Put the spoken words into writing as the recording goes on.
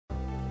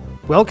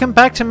Welcome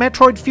back to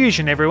Metroid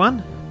Fusion,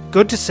 everyone.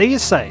 Good to see you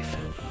safe.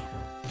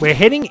 We're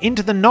heading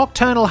into the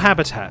nocturnal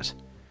habitat,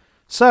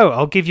 so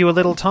I'll give you a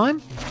little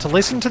time to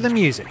listen to the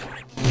music.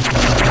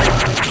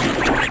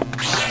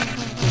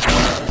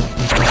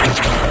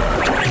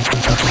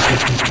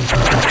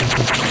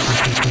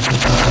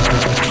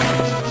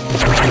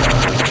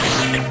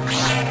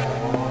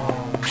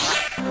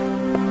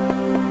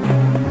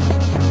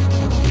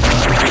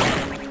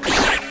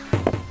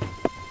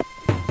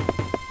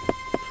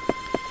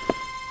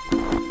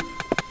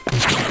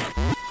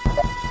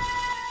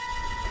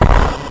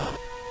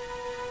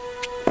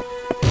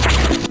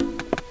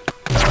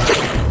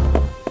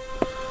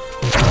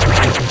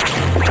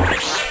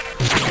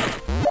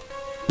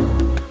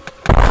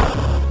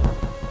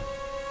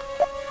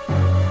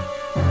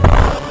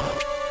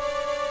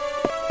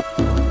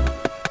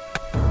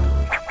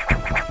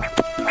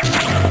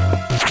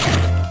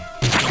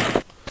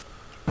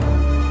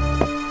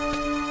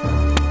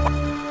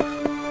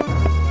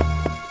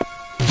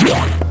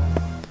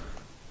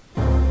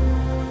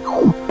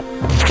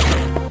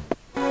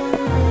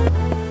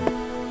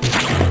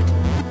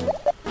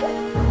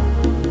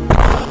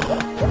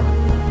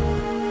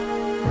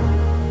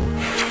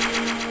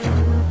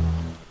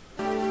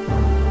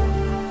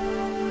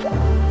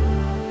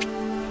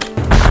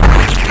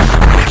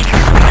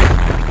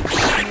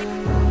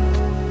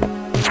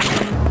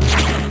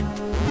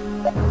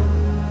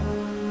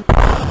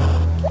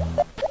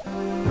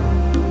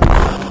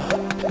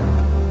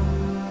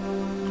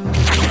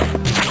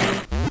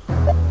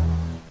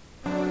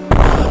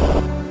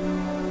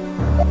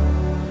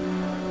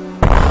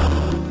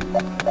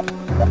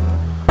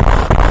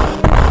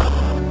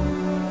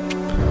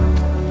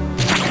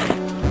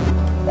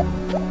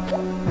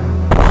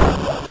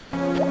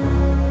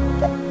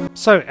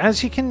 So,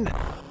 as you can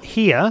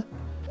hear,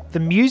 the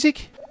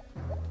music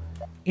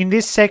in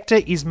this sector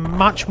is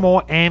much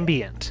more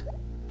ambient.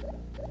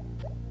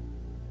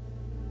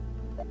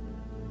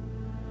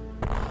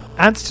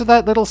 Adds to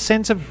that little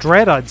sense of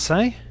dread, I'd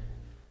say.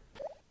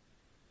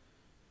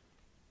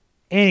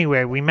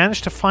 Anyway, we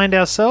managed to find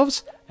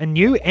ourselves a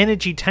new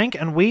energy tank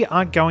and we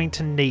are going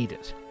to need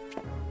it.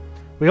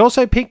 We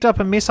also picked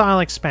up a missile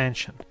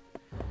expansion.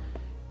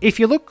 If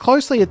you look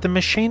closely at the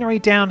machinery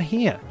down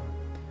here,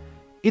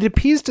 it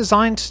appears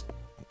designed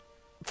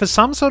for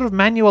some sort of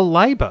manual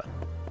labour,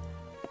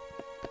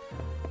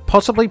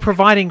 possibly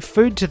providing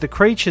food to the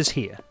creatures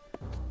here.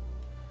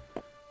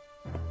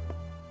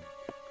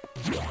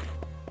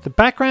 The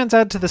backgrounds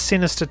add to the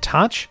sinister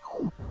touch.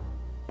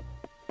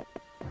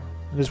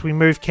 And as we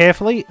move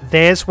carefully,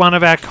 there's one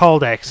of our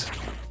Coldex.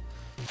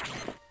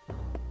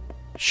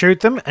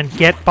 Shoot them and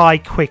get by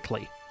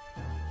quickly.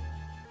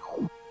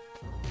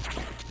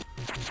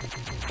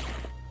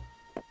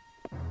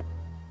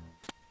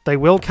 They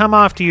will come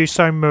after you,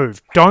 so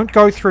move. Don't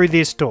go through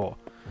this door.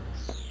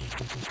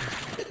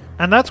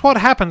 And that's what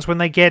happens when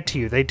they get to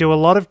you. They do a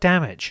lot of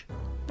damage.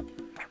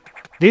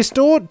 This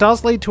door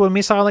does lead to a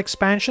missile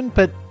expansion,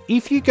 but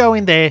if you go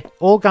in there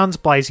all guns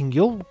blazing,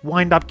 you'll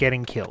wind up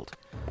getting killed.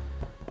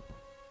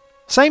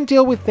 Same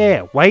deal with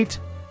there. Wait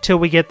till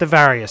we get the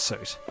Varia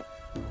Suit.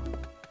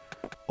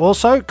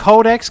 Also,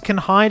 Coldex can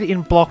hide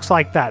in blocks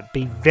like that.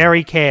 Be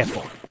very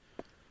careful.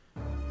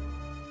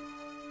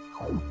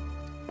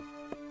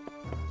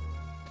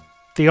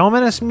 The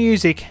ominous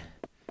music,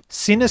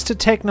 sinister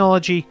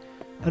technology,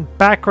 and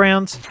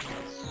backgrounds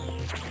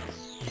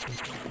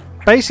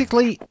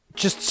basically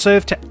just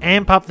serve to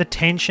amp up the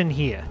tension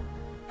here.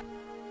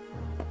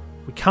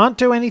 We can't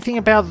do anything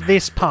about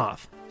this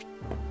path.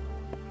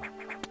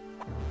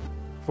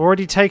 I've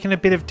already taken a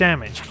bit of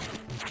damage.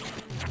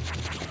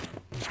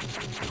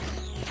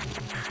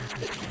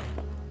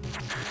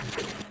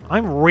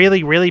 I'm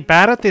really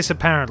bad at this,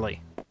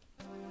 apparently.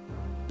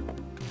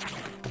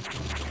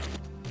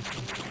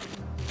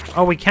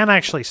 Oh, we can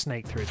actually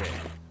sneak through there.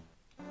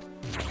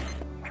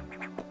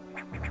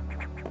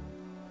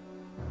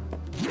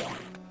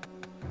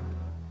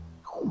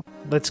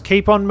 Let's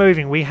keep on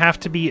moving. We have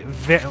to be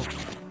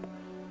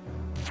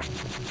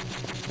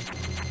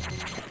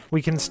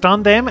we can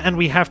stun them, and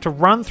we have to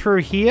run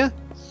through here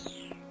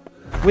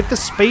with the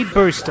speed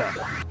booster.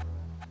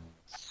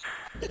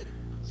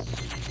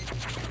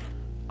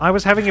 I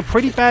was having a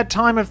pretty bad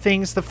time of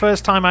things the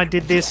first time I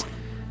did this,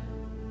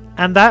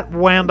 and that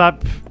wound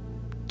up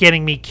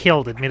getting me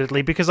killed,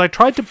 admittedly, because I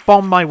tried to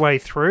bomb my way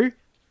through,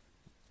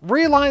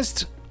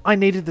 realized I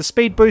needed the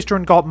speed booster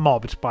and got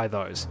mobbed by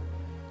those.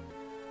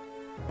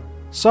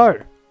 So,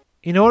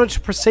 in order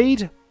to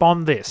proceed,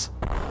 bomb this.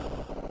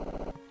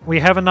 We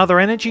have another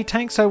energy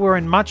tank, so we're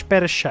in much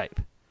better shape.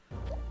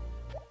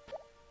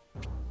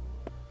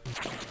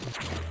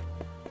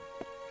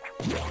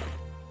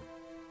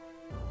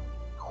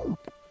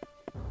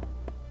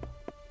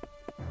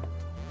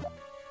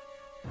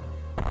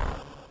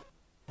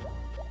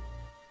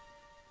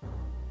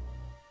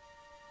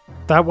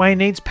 That way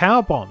needs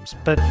power bombs,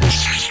 but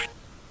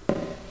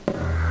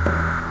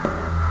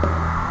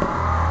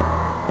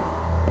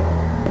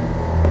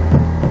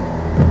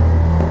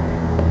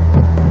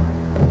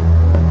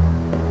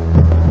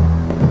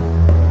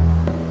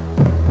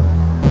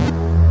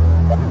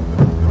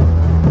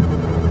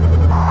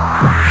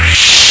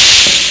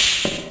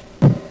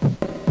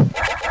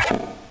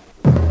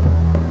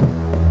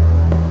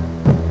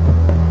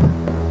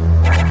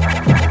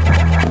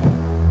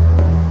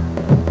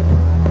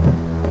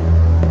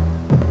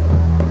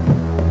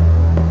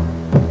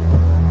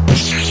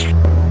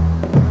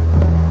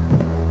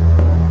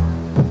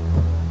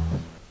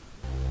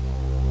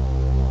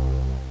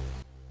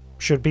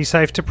Should be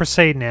safe to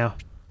proceed now.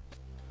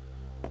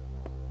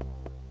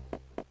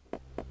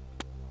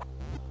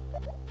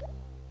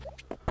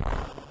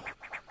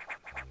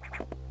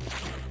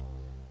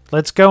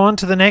 Let's go on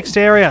to the next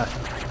area.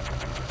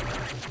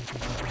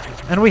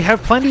 And we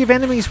have plenty of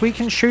enemies we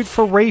can shoot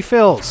for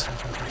refills.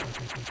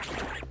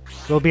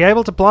 We'll be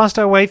able to blast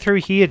our way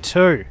through here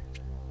too.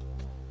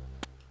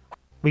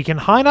 We can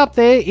hide up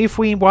there if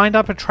we wind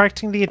up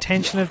attracting the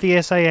attention of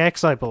the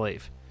SAX, I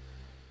believe.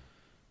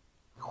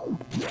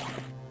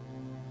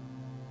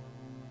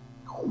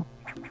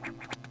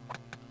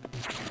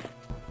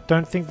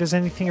 Don't think there's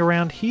anything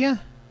around here.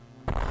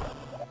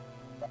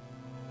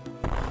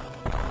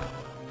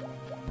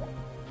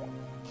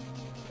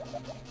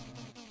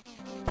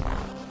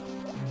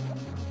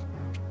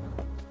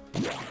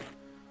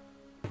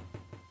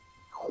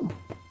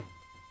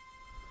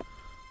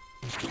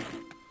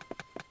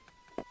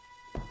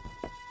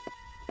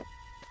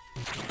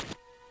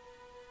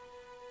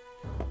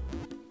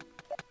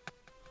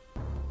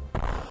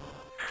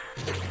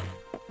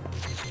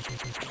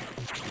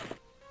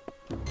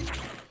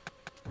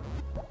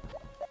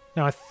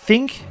 Now I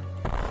think...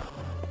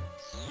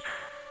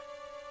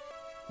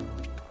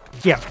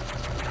 yeah,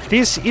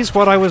 this is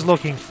what I was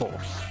looking for.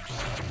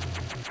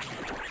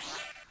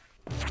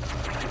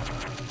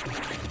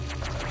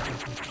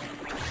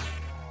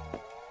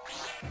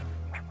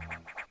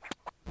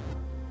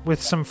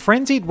 With some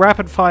frenzied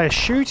rapid-fire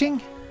shooting,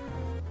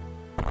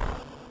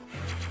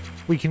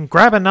 we can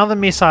grab another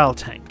missile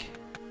tank.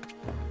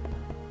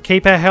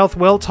 Keep our health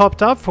well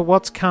topped up for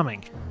what's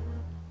coming.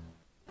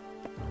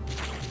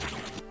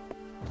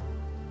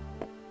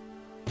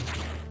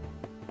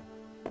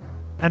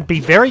 And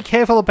be very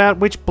careful about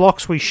which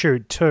blocks we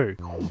shoot too.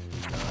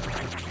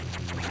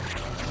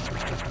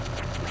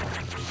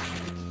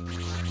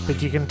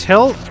 But you can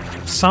tell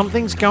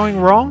something's going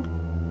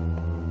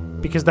wrong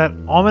because that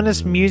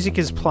ominous music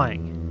is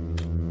playing.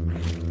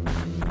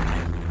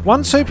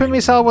 One super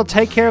missile will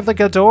take care of the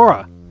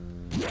Ghidorah.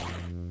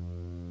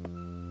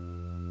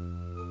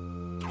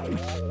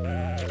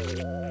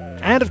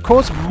 And of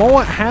course,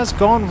 more has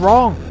gone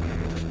wrong.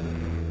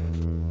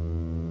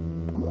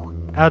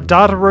 Our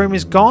data room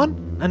is gone,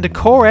 and the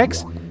Core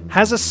X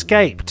has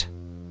escaped.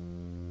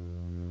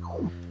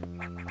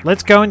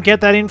 Let's go and get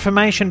that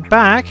information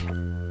back.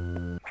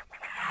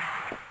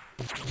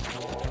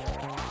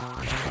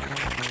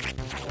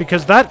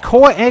 Because that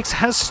Core X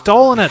has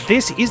stolen it.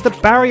 This is the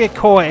Barrier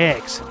Core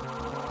X.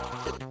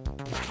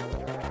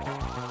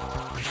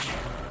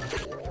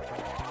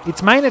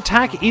 Its main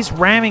attack is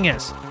ramming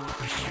us.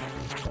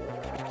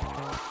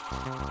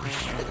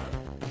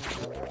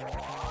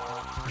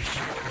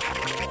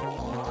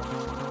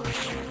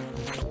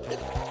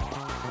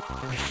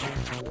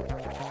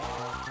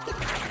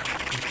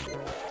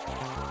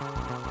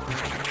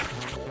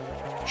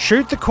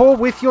 Shoot the core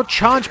with your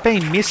charge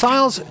beam.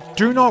 Missiles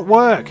do not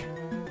work.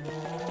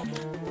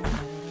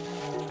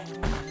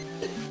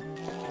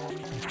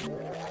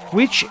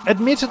 Which,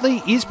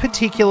 admittedly, is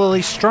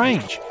particularly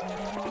strange.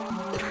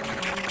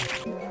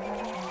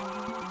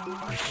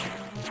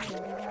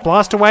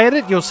 Blast away at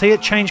it, you'll see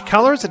it change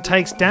colour as it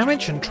takes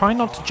damage, and try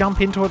not to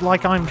jump into it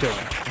like I'm doing.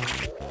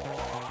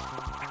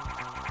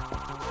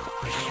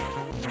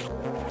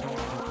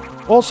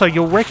 Also,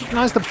 you'll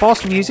recognise the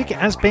boss music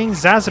as being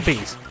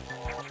Zazaby's.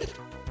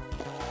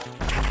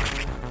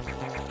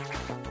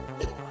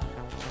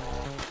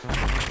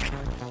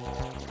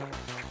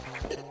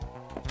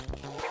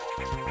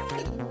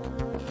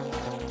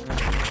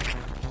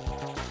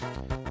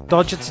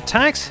 Dodge its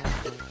attacks.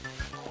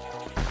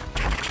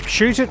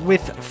 Shoot it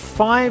with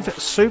 5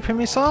 super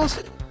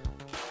missiles.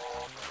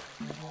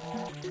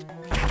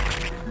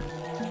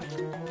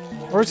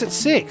 Or is it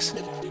 6?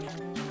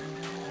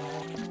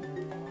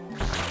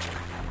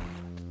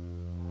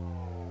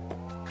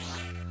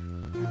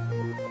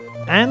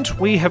 And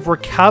we have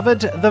recovered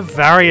the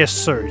Varia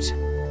Suit.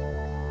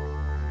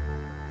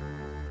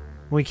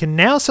 We can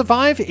now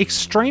survive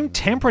extreme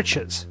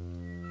temperatures.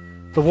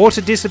 The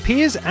water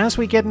disappears as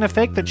we get an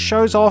effect that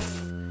shows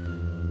off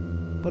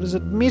what is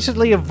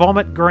admittedly a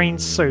vomit green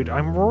suit.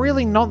 I'm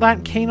really not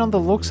that keen on the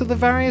looks of the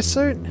Varia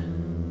Suit,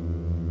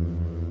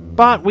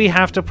 but we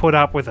have to put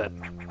up with it.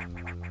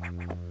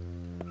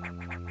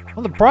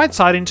 On the bright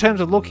side, in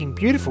terms of looking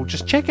beautiful,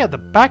 just check out the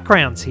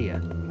backgrounds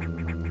here.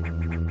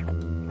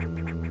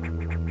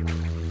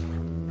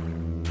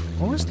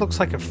 Almost looks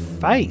like a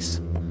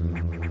face.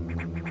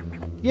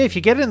 Yeah, if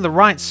you get it in the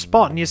right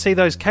spot and you see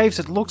those caves,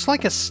 it looks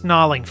like a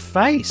snarling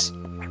face.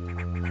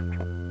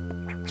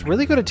 It's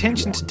really good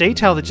attention to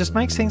detail that just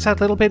makes things a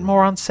little bit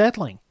more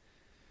unsettling.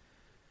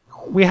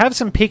 We have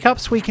some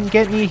pickups we can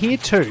get near here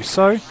too,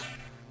 so...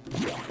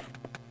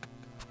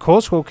 of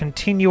course, we'll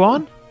continue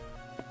on.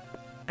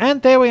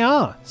 And there we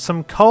are,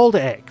 some cold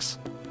eggs.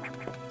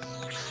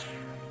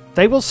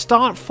 They will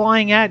start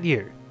flying at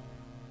you.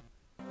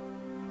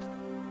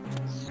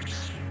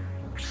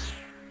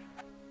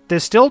 They're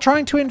still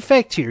trying to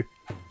infect you.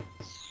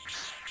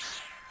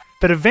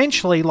 But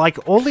eventually, like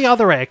all the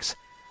other X,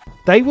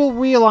 they will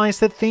realise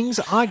that things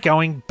are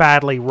going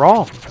badly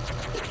wrong.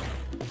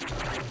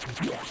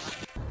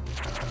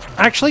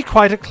 actually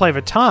quite a clever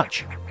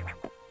touch.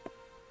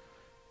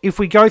 If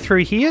we go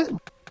through here,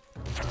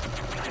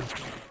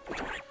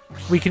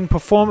 we can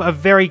perform a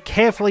very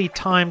carefully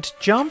timed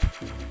jump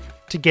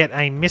to get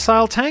a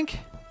missile tank.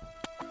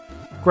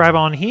 Grab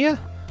on here.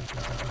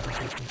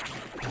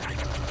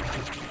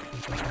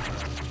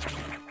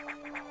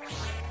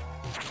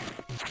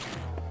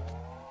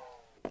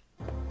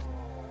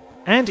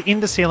 And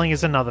in the ceiling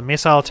is another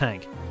missile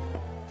tank.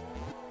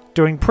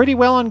 Doing pretty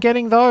well on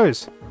getting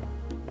those.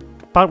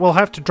 But we'll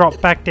have to drop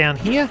back down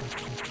here.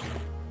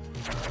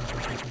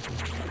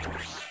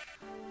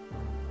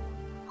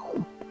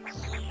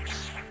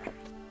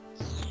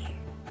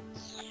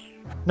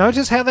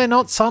 Notice how they're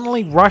not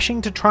suddenly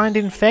rushing to try and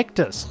infect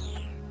us.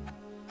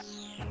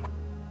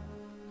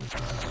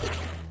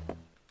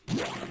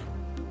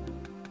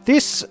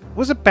 This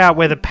was about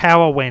where the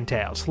power went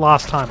out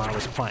last time I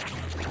was playing.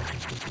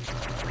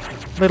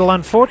 Little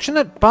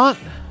unfortunate, but...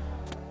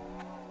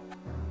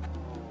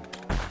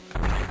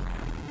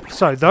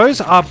 So, those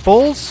are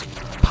balls,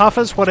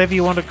 puffers, whatever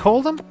you want to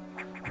call them.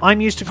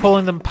 I'm used to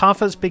calling them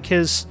puffers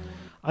because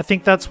I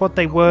think that's what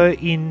they were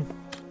in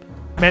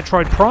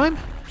Metroid Prime.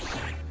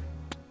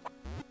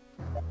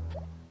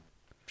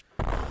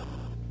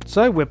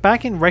 So, we're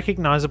back in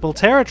recognizable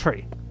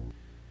territory.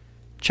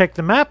 Check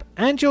the map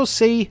and you'll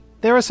see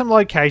there are some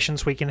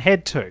locations we can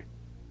head to.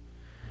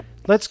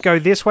 Let's go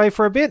this way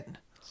for a bit,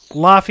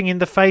 laughing in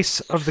the face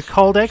of the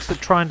cold X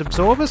that try and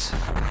absorb us,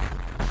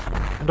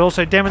 and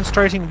also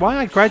demonstrating why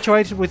I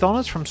graduated with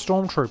honours from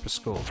Stormtrooper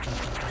School.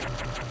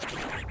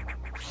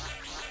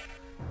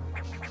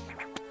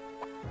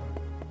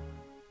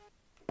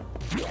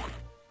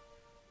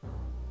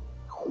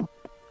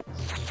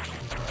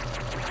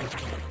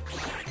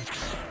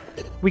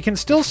 We can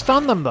still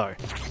stun them though.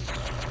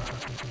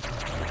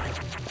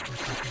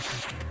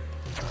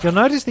 You'll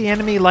notice the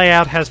enemy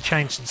layout has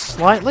changed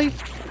slightly,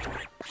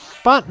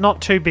 but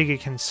not too big a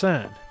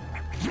concern.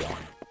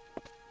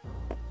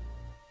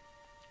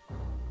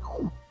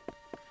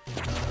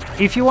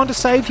 If you want to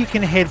save, you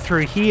can head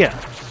through here.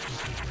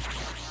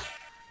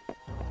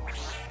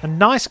 A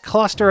nice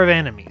cluster of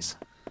enemies.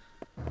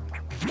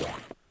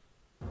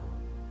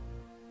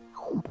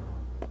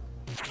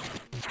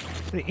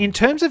 In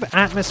terms of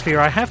atmosphere,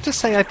 I have to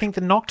say I think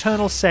the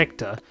Nocturnal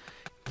Sector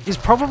is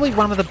probably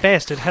one of the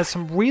best. It has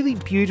some really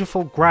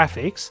beautiful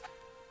graphics.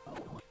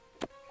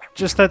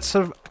 Just that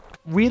sort of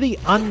really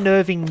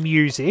unnerving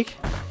music.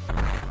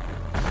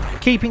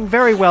 Keeping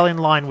very well in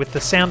line with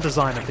the sound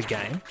design of the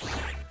game.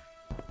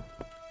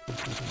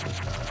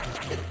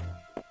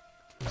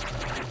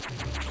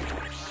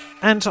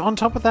 And on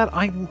top of that,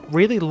 I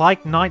really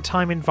like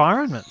nighttime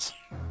environments.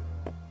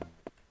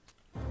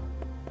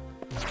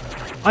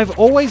 I've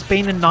always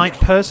been a night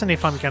person,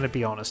 if I'm going to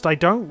be honest. I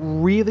don't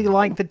really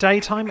like the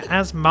daytime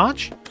as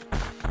much.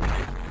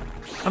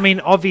 I mean,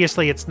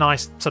 obviously it's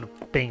nice sort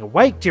of being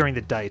awake during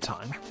the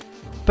daytime,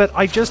 but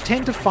I just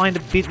tend to find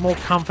a bit more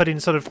comfort in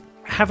sort of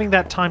having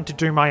that time to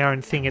do my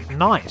own thing at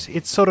night.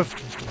 It's sort of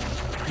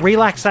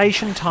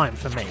relaxation time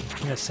for me,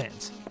 in a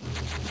sense.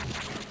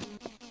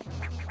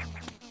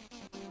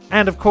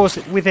 And of course,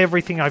 with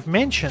everything I've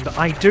mentioned,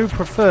 I do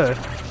prefer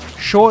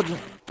short,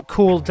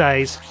 cool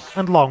days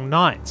and long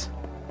nights.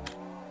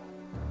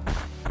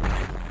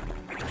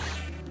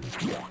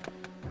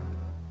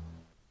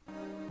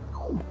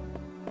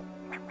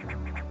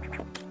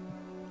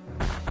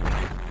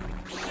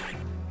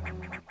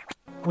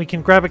 We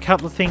can grab a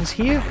couple of things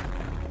here,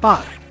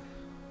 but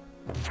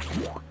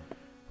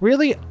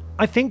really,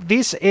 I think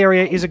this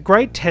area is a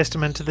great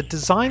testament to the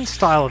design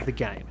style of the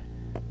game.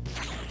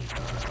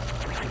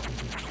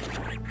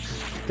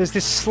 There's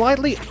this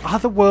slightly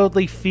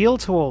otherworldly feel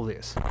to all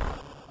this.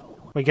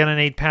 We're going to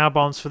need power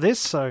bombs for this,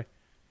 so...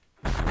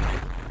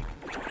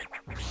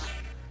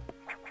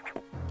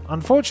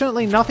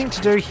 Unfortunately, nothing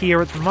to do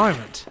here at the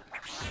moment.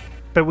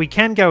 But we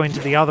can go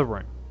into the other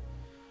room.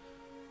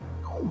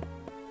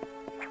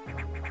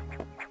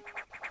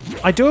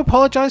 I do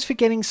apologise for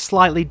getting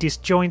slightly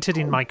disjointed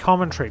in my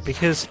commentary,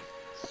 because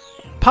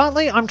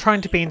partly I'm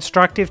trying to be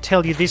instructive,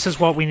 tell you this is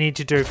what we need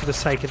to do for the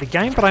sake of the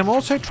game, but I'm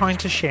also trying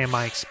to share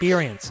my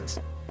experiences.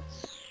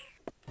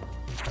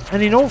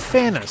 And in all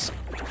fairness,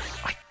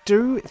 I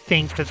do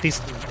think that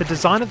the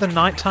design of the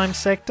nighttime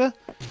sector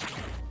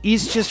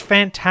is just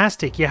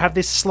fantastic. You have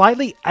this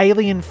slightly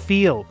alien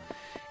feel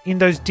in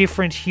those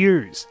different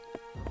hues.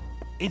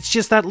 It's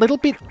just that little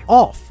bit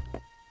off.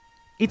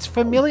 It's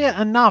familiar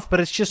enough, but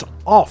it's just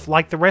off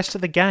like the rest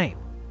of the game.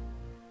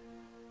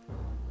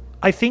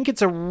 I think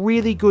it's a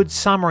really good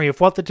summary of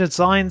what the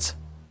designs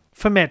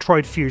for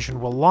Metroid Fusion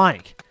were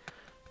like.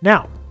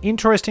 Now,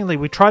 interestingly,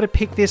 we try to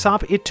pick this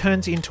up, it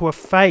turns into a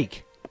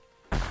fake.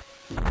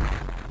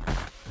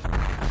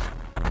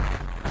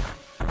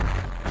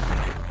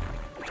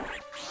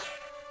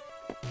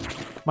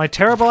 My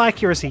terrible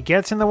accuracy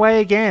gets in the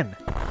way again.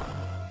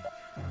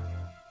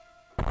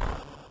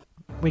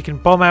 We can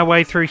bomb our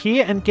way through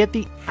here and get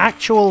the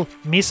actual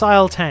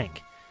missile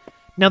tank.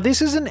 Now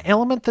this is an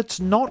element that's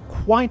not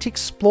quite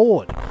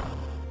explored.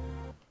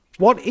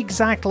 What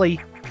exactly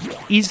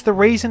is the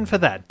reason for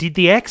that? Did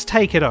the X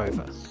take it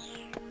over?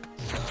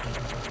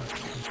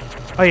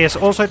 Oh yes,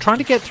 also trying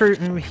to get through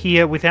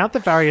here without the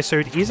Varia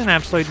Suit is an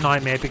absolute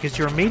nightmare because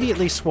you're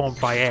immediately swamped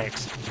by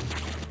X.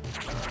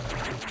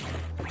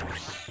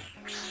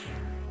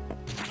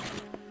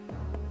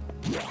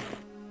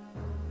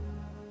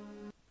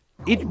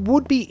 It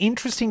would be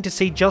interesting to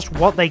see just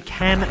what they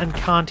can and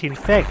can't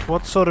infect,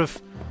 what sort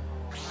of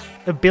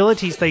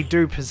abilities they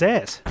do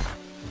possess.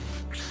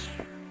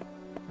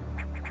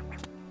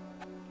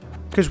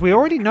 Because we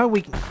already know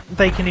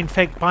they can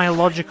infect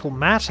biological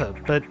matter,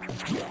 but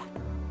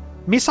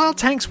missile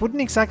tanks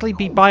wouldn't exactly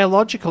be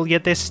biological,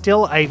 yet they're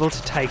still able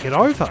to take it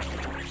over.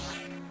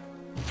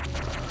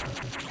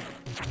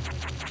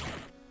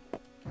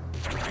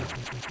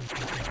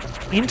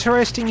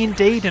 Interesting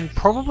indeed, and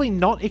probably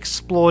not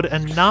explored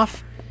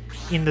enough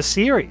in the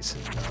series.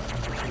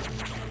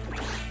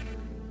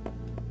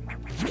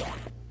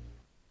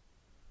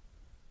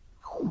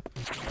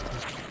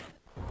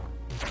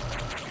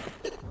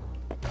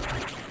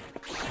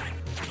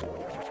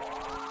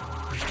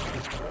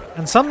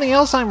 And something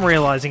else I'm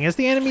realizing, as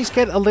the enemies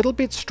get a little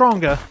bit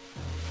stronger,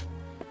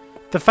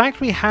 the fact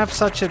we have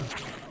such an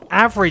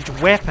average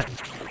weapon,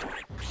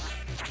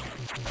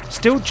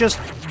 still just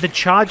the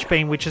charge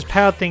beam, which has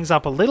powered things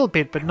up a little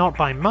bit but not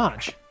by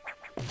much,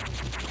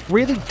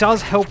 really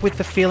does help with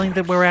the feeling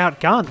that we're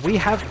outgunned. We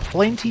have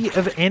plenty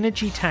of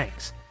energy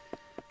tanks.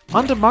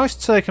 Under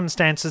most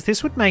circumstances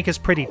this would make us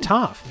pretty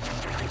tough,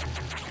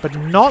 but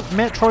not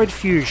Metroid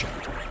Fusion.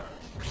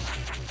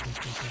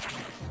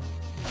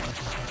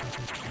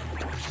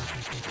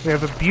 We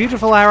have a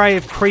beautiful array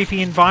of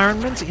creepy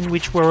environments in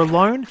which we're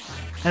alone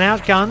and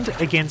outgunned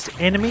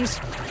against enemies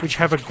which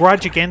have a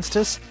grudge against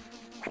us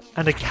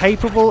and are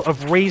capable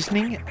of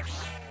reasoning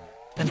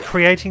and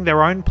creating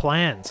their own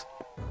plans.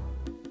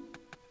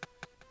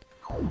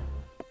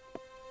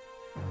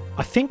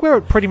 I think we're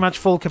at pretty much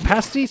full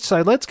capacity,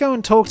 so let's go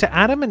and talk to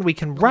Adam and we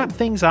can wrap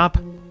things up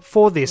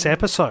for this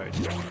episode.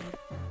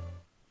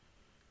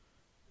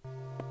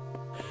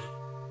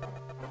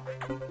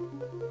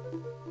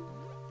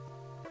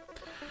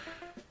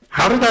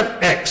 How did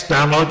that X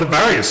download the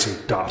Varia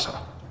Suit data?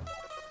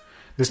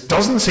 This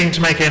doesn't seem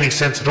to make any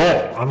sense at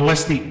all,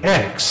 unless the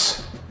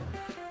X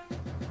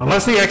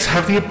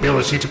have the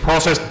ability to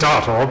process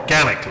data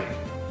organically.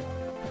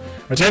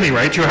 At any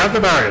rate, you have the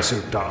Varia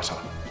Suit data.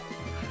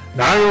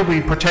 Now you'll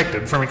be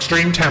protected from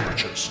extreme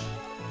temperatures.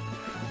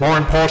 More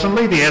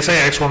importantly, the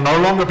SAX will no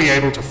longer be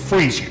able to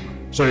freeze you,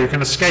 so you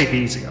can escape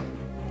easier.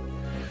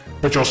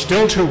 But you're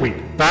still too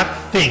weak.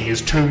 That thing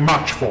is too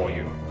much for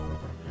you.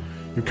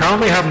 You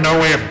currently have no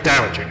way of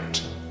damaging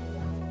it.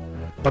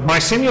 But my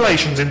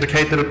simulations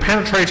indicate that a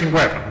penetrating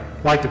weapon,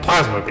 like the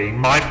plasma beam,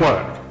 might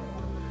work.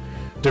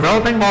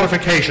 Developing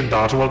modification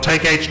data will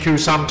take HQ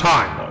some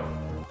time, though.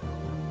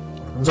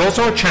 There's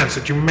also a chance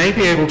that you may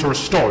be able to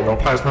restore your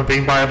plasma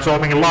beam by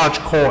absorbing a large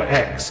core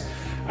X,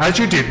 as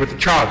you did with the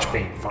charge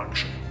beam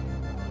function.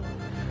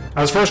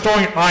 As for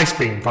restoring ice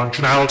beam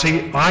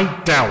functionality,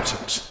 I doubt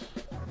it.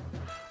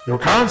 Your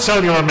current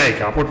cellular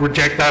makeup would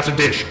reject that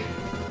addition.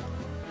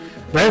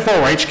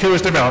 Therefore, HQ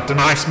has developed an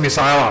ice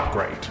missile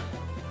upgrade.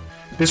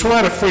 This will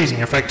add a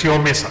freezing effect to your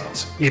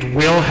missiles. It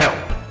will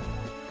help.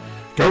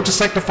 Go to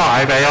Sector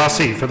 5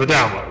 ARC for the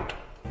download.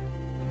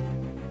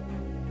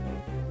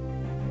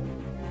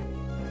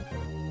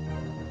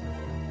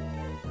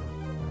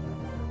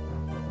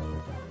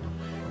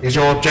 Is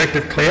your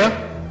objective clear?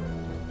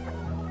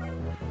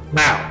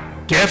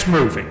 Now, get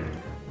moving.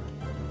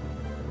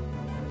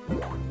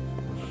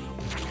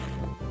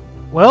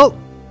 Well,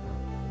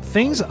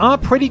 things are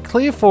pretty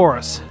clear for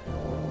us.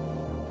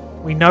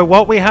 We know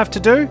what we have to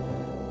do,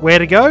 where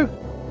to go,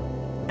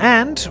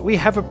 and we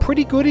have a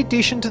pretty good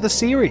addition to the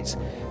series.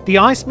 The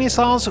ice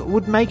missiles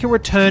would make a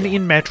return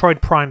in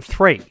Metroid Prime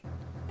 3.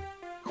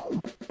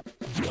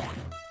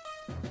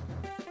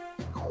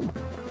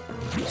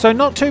 So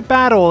not too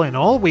bad all in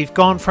all. We've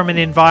gone from an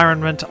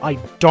environment I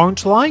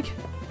don't like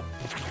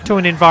to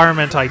an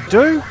environment I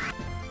do,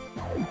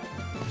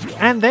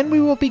 and then we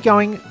will be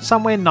going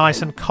somewhere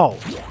nice and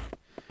cold.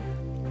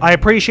 I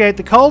appreciate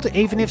the cold,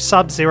 even if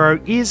Sub-Zero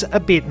is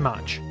a bit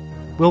much.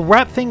 We'll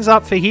wrap things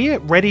up for here,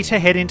 ready to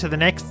head into the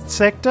next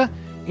sector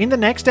in the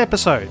next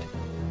episode.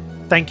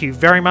 Thank you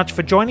very much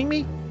for joining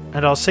me,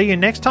 and I'll see you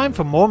next time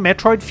for more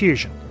Metroid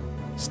Fusion.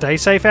 Stay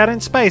safe out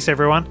in space,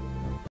 everyone.